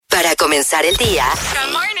comenzar el día.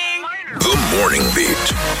 Good morning. The Morning Beat.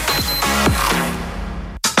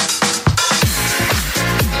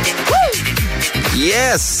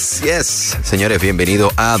 Yes. Señores,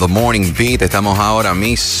 bienvenido a The Morning Beat. Estamos ahora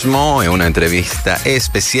mismo en una entrevista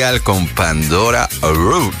especial con Pandora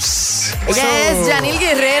Roots. Ella es Janil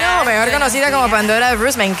Guerrero, mejor conocida como Pandora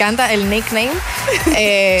Roots. Me encanta el nickname.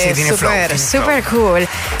 Sí, tiene Súper cool.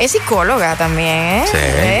 Es psicóloga también, ¿eh?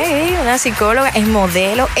 Sí. Una psicóloga, es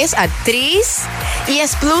modelo, es actriz y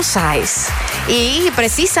es plus size. Y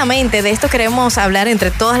precisamente de esto queremos hablar,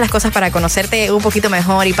 entre todas las cosas, para conocerte un poquito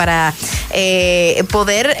mejor y para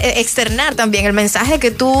poder externar también el mensaje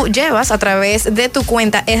que tú llevas a través de tu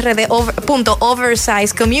cuenta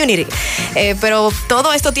rd.oversize Pero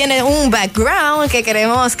todo esto tiene un background que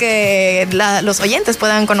queremos que los oyentes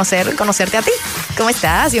puedan conocerte a ti. ¿Cómo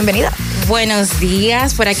estás? Bienvenida. Buenos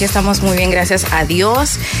días, por aquí estamos muy bien, gracias a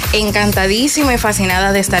Dios. Encantadísima y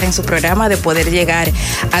fascinada de estar en su programa, de poder llegar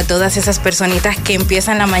a todas esas personitas que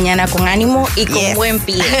empiezan la mañana con ánimo y con buen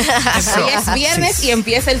pie. Hoy es viernes y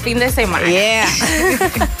empieza el fin de semana. Yeah.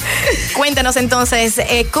 Cuéntanos entonces,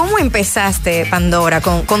 ¿cómo empezaste, Pandora,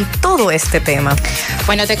 con todo este tema?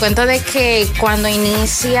 Bueno, te cuento de que cuando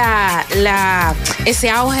inicia ese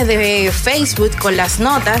auge de Facebook con las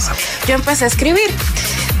notas, yo empecé a escribir.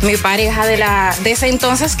 Mi pareja de ese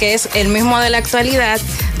entonces, que es el mismo de la actualidad,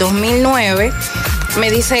 2009, me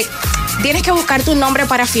dice: tienes que buscar tu nombre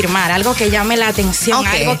para firmar, algo que llame la atención,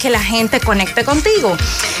 algo que la gente conecte contigo.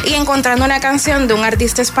 Y encontrando una canción de un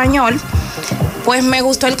artista español, pues me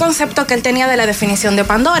gustó el concepto que él tenía de la definición de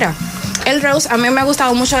Pandora. El rose, a mí me ha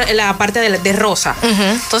gustado mucho la parte de rosa. Uh-huh.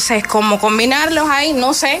 Entonces, como combinarlos ahí,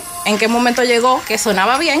 no sé en qué momento llegó, que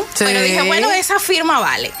sonaba bien, sí. Pero dije, bueno, esa firma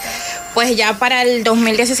vale. Pues ya para el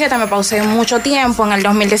 2017 me pausé mucho tiempo. En el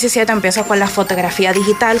 2017 empiezo con la fotografía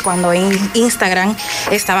digital, cuando Instagram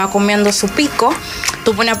estaba comiendo su pico.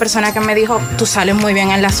 Tuve una persona que me dijo: tú sales muy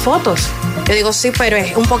bien en las fotos. Yo digo, sí, pero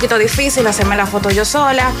es un poquito difícil hacerme la foto yo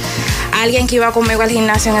sola. Alguien que iba conmigo al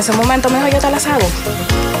gimnasio en ese momento me dijo: yo te las hago.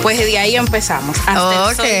 Pues de ahí empezamos. Hasta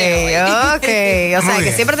el sol de hoy. O sea,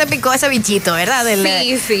 que siempre te picó ese bichito, ¿verdad?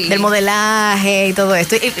 Sí. Del modelaje y todo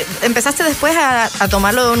esto. Y empezaste después a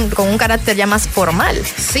tomarlo con un carácter ya más formal.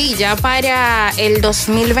 Sí, ya para el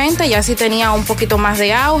 2020 ya sí tenía un poquito más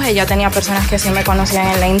de auge, ya tenía personas que sí me conocían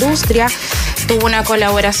en la industria. Tuve una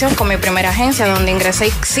colaboración con mi primera agencia donde ingresé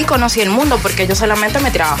y sí conocí el mundo, porque yo solamente me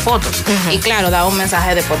tiraba fotos. Uh-huh. Y claro, daba un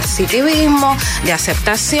mensaje de positivismo, de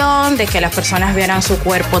aceptación, de que las personas vieran su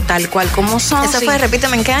cuerpo tal cual como son. ¿Eso fue,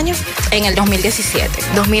 repíteme, en qué año? En el 2017.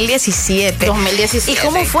 2017. ¿Y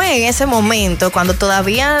cómo fue en ese momento cuando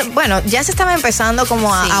todavía, bueno, ya se estaba empezando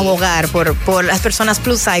como a abogar por las personas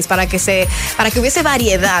plus size para que hubiese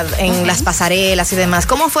variedad en las pasarelas y demás?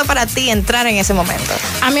 ¿Cómo fue para ti entrar en ese momento?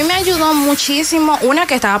 A mí me ayudó muchísimo, una,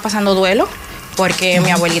 que estaba pasando duelo, porque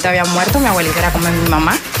mi abuelita había muerto, mi abuelita era como mi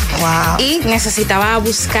mamá. Wow. Y necesitaba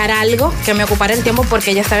buscar algo que me ocupara el tiempo,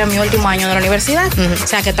 porque ella estaba en mi último año de la universidad. Uh-huh. O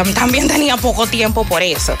sea que también tenía poco tiempo por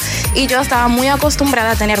eso. Y yo estaba muy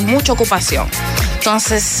acostumbrada a tener mucha ocupación.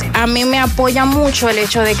 Entonces, a mí me apoya mucho el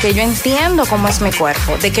hecho de que yo entiendo cómo es mi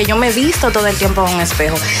cuerpo, de que yo me visto todo el tiempo en un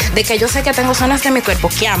espejo, de que yo sé que tengo zonas de mi cuerpo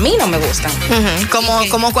que a mí no me gustan. Uh-huh.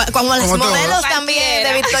 Como las modelos también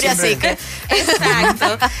de Victoria's Secret.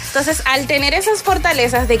 Exacto. Entonces, al tener esas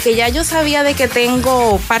fortalezas de que ya yo sabía de que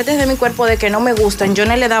tengo partes de mi cuerpo de que no me gustan, yo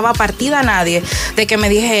no le daba partida a nadie de que me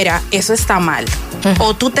dijera, eso está mal. Uh-huh.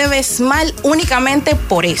 O tú te ves mal únicamente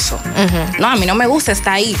por eso. Uh-huh. No, a mí no me gusta,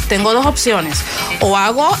 está ahí. Tengo dos opciones. O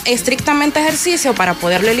hago estrictamente ejercicio para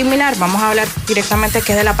poderlo eliminar, vamos a hablar directamente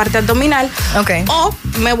que es de la parte abdominal, o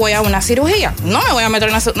me voy a una cirugía. No me voy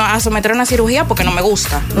a someter a una cirugía porque no me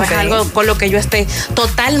gusta. No es algo con lo que yo esté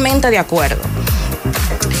totalmente de acuerdo.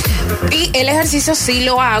 Y el ejercicio sí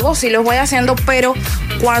lo hago, sí lo voy haciendo, pero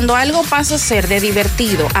cuando algo pasa a ser de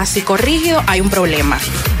divertido a psicorrígido, hay un problema.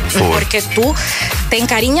 Porque tú te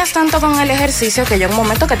encariñas tanto con el ejercicio que llega un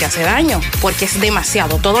momento que te hace daño, porque es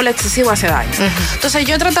demasiado, todo lo excesivo hace daño. Uh-huh. Entonces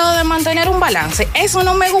yo he tratado de mantener un balance. Eso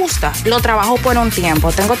no me gusta, lo trabajo por un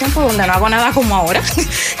tiempo. Tengo tiempo donde no hago nada, como ahora,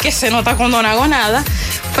 que se nota cuando no hago nada,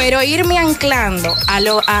 pero irme anclando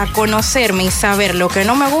a conocerme y saber lo que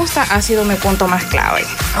no me gusta ha sido mi punto más clave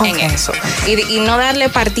en eso. Y no darle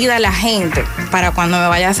partida a la gente para cuando me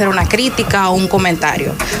vaya a hacer una crítica o un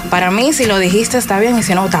comentario. Para mí, si lo dijiste está bien, y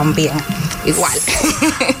si no, también. igual.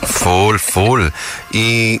 Full.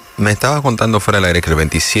 Y me estaba contando fuera del aire que el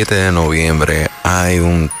 27 de noviembre hay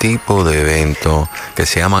un tipo de evento que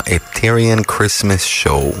se llama Ethereum Christmas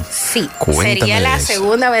Show. Sí, Cuéntame sería la de eso.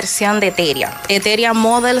 segunda versión de Ethereum. Ethereum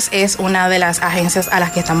Models es una de las agencias a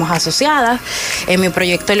las que estamos asociadas. En mi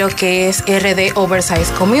proyecto, lo que es RD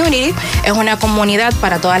Oversize Community, es una comunidad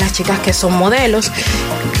para todas las chicas que son modelos.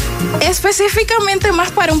 Específicamente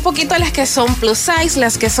más para un poquito a las que son plus size,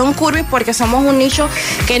 las que son curvy, porque somos un nicho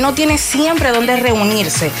que no tiene siempre donde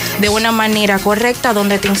reunirse de una manera correcta,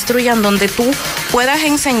 donde te instruyan, donde tú puedas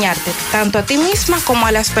enseñarte tanto a ti misma como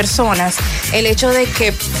a las personas. El hecho de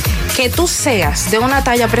que tú seas de una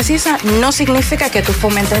talla precisa no significa que tú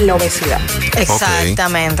fomentes la obesidad.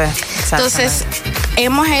 Exactamente. Entonces,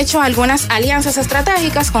 hemos hecho algunas alianzas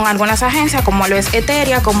estratégicas con algunas agencias, como lo es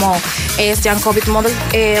Ethereum, como es Jankovic Model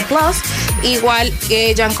Plus, igual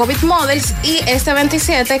Jankovic Models, y este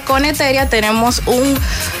 27 con Ethereum tenemos un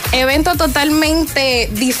evento totalmente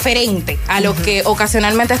diferente a lo que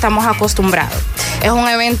ocasionalmente estamos acostumbrados. Es un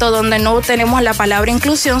evento donde no tenemos la palabra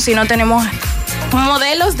inclusión, sino tenemos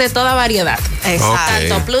modelos de toda variedad. Exacto.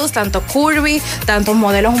 Tanto plus, tanto curvy, tantos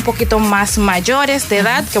modelos un poquito más mayores de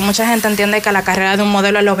edad, que mucha gente entiende que la carrera de un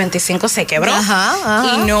modelo a los 25 se quebró. Ajá.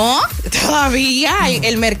 Y no, todavía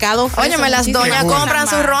el mercado ofrece. Óyeme, las doñas compran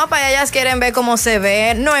su ropa y ellas quieren ver cómo se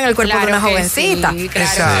ve, no en el cuerpo de una jovencita. Sí, claro.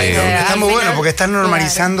 Exacto. Está muy bueno porque están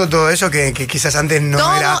normalizando todo eso que quizás antes no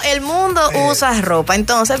era. Todo el mundo usa ropa,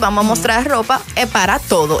 entonces vamos a mostrar ropa para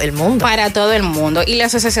todo el mundo. Para todo el mundo. Y la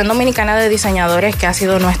Asociación Dominicana de Diseñadores, que ha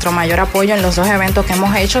sido nuestro mayor apoyo en los dos eventos que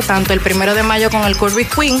hemos hecho, tanto el 1 de mayo con el Curvy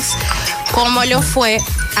Queens, como lo fue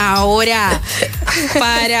ahora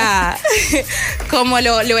como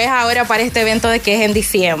lo es ahora para este evento de que es en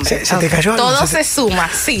diciembre. ¿Se te cayó algo? Todo se suma,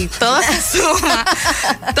 sí, todo se suma.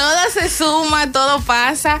 Todo se suma, todo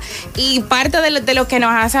pasa. Y parte de lo que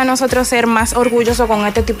nos hace a nosotros ser más orgullosos con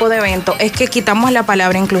este tipo de eventos es que quitamos la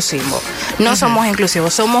palabra inclusivo. No somos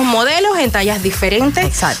inclusivos, somos modelos en tallas diferentes.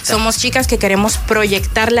 Exacto. Somos chicas que queremos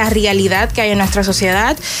proyectar la realidad que hay en nuestra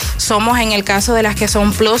sociedad. Somos, en el caso de las que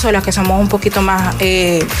son plus o las que somos un poquito más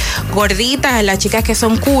gorditas, las chicas que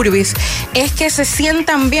son curvis, es que se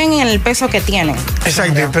sientan bien en el peso que tienen.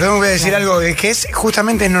 Exacto, perdón, voy a decir algo que es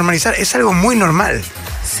justamente normalizar, es algo muy normal.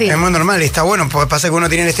 Sí. Es muy normal y está bueno, porque pasa que uno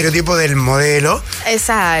tiene el estereotipo del modelo.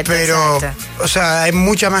 Exacto. Pero, exacto. o sea, hay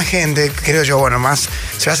mucha más gente, creo yo, bueno, más,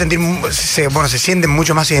 se va a sentir, se sienten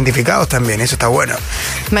mucho más identificados también, eso está bueno.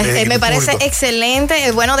 Me parece excelente,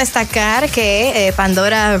 es bueno destacar que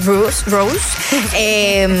Pandora Rose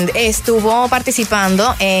estuvo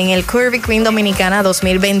participando en el Curvy Queen Dominicana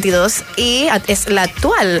 2022 y es la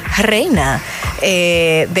actual reina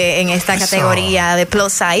en esta categoría de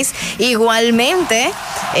plus size. Igualmente,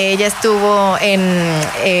 ella estuvo en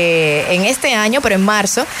este año, pero en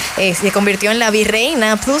marzo, se convirtió en la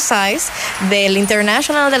virreina plus size del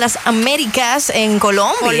International de las Américas en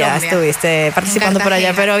Colombia. Estuviste participando por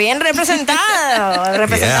allá, pero bien representado,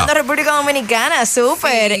 representando a República Dominicana,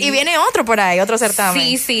 súper. Y viene otro por ahí, otro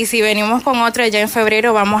certamen. Sí, venimos con otro. Ya en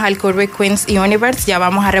febrero vamos al Curvy Queens Universe, ya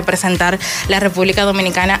vamos a representar la República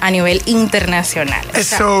Dominicana a nivel internacional.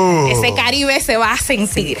 Eso. O sea, ese Caribe se va a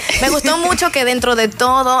sentir. Me gustó mucho que dentro de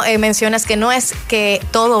todo mencionas que no es que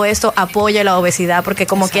todo esto apoye la obesidad, porque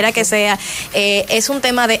como quiera que sea, es un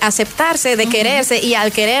tema de aceptarse, de quererse, y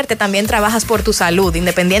al quererte también trabajas por tu salud,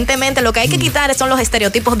 independientemente. Lo que hay que quitar son los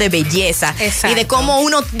estereotipos de belleza. Exacto. Y de cómo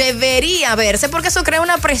uno debería verse, porque eso crea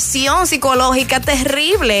una presión psicológica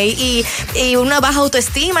terrible y una baja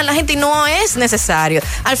autoestima en la gente, y no es necesario.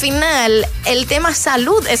 Al final, el tema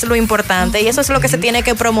salud es lo importante, y eso es lo que se tiene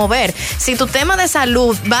que promover. Si tu tema de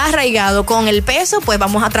salud va arraigado con el peso, pues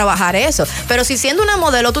vamos a trabajar eso. Pero si siendo una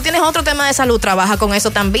modelo tú tienes otro tema de salud, trabaja con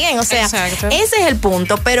eso también. O sea, exacto, ese es el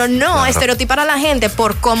punto, pero no estereotipar a la gente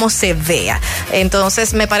por cómo se vea.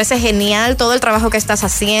 Entonces, me parece genial todo el trabajo que estás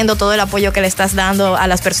haciendo, todo el apoyo que le estás dando a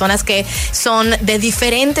las personas que son de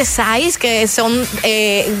diferentes size, que son,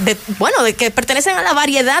 que pertenecen a la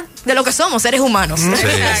variedad de lo que somos, seres humanos. Sí,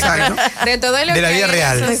 exacto. De todo lo de que la vida hay en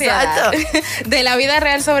real. sociedad. De la vida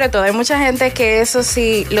real, sobre todo. Hay mucha gente que eso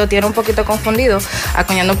sí lo tiene un poquito confundido,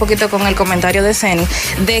 acuñando un poquito con el comentario de Zeny,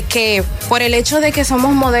 de que por el hecho de que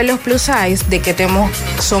somos modelos plus size, de que tenemos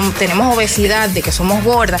obesidad, de que somos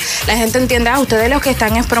gordas, la gente entiende, ustedes los que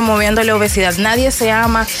están es promoviendo la obesidad. Nadie se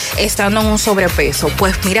ama estando en un sobrepeso.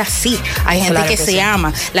 Pues mira, sí, hay gente que se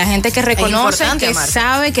ama. La gente que reconoce, que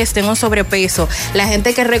sabe que está en un sobrepeso. La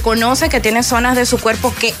gente que reconoce que tiene zonas de su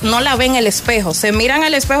cuerpo que no la ven en el espejo. Se miran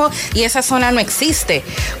al espejo y esa zona no existe.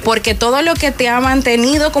 Porque todo lo que te ha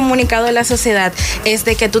mantenido comunicado en la sociedad es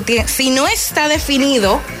de que tú tienes, si no está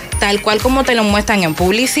definido, tal cual como te lo muestran en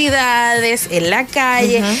publicidades, en la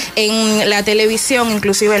calle, en la televisión,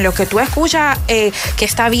 inclusive en lo que tú escuchas, que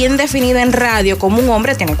está bien definido en radio, como un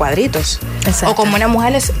hombre tiene cuadritos. Exacto. O como una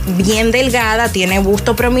mujer es bien delgada, tiene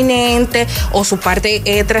busto prominente, o su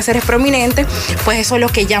parte trasera es prominente, pues eso es lo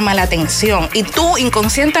que llama la atención. Y tú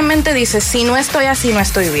inconscientemente dices, si no estoy así, no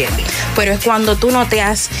estoy bien. Pero es cuando tú no te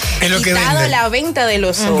has quitado la venta de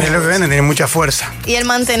los ojos. Es lo que venden, tiene mucha fuerza. Y el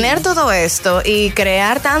mantener todo esto y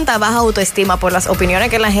crear tanta baja autoestima por las opiniones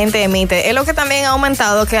que la gente emite, es lo que también ha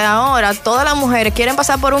aumentado, que ahora todas las mujeres quieren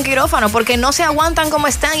pasar por un quirófano porque no se aguantan como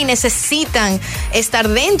están y necesitan estar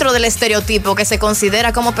dentro del estereotipo que se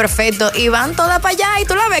considera como perfecto, y van todas para allá y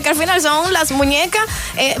tú la ves que al final son las muñecas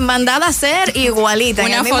mandadas a ser igualitas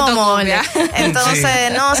en el mismo molde.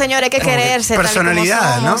 Entonces, no, señores, hay que quererse. Personalidad,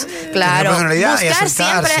 tal como somos. ¿no? Claro. Personalidad buscar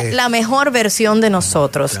siempre la mejor versión de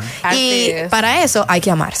nosotros. Claro. Y para eso hay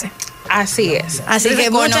que amarse. Así es. Así que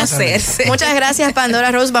muchas gracias,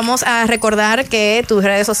 Pandora Rose. Vamos a recordar que tus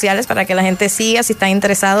redes sociales, para que la gente siga, si están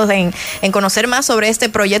interesados en conocer más sobre este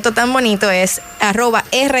proyecto tan bonito, es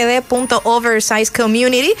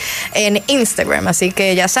 @rd.oversizecommunity en Instagram. Así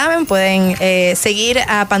que ya saben, pueden seguir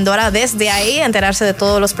a Pandora desde ahí, enterarse de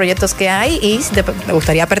todos los proyectos que hay, y si te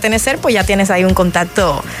gustaría pertenecer, pues ya tienes ahí un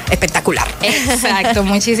contacto espectacular. Exacto.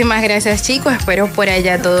 Muchísimas gracias, chicos. Espero por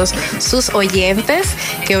allá todos sus oyentes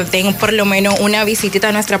que tengan por lo menos una visitita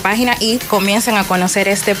a nuestra página y comiencen a conocer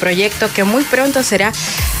este proyecto que muy pronto será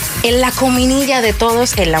en la cominilla de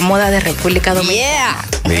todos en la moda de República Dominicana.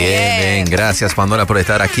 Bien, gracias, Pandora, por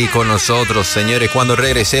estar aquí con nosotros. Señores, cuando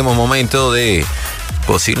regresemos, momento de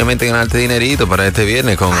posiblemente ganarte dinerito para este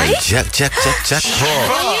viernes con el jackpot.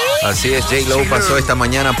 Así es, J-Lo pasó esta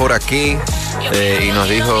mañana por aquí y nos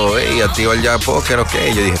dijo, hey, activa el jackpot, que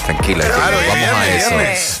yo dije, tranquila, claro, vamos a eso.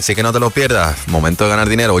 Viernes. Así que no te lo pierdas. Momento de ganar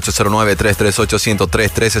dinero,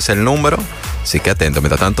 809-338-1033 es el número. Así que atento.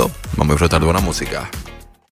 Mientras tanto, vamos a disfrutar de buena música.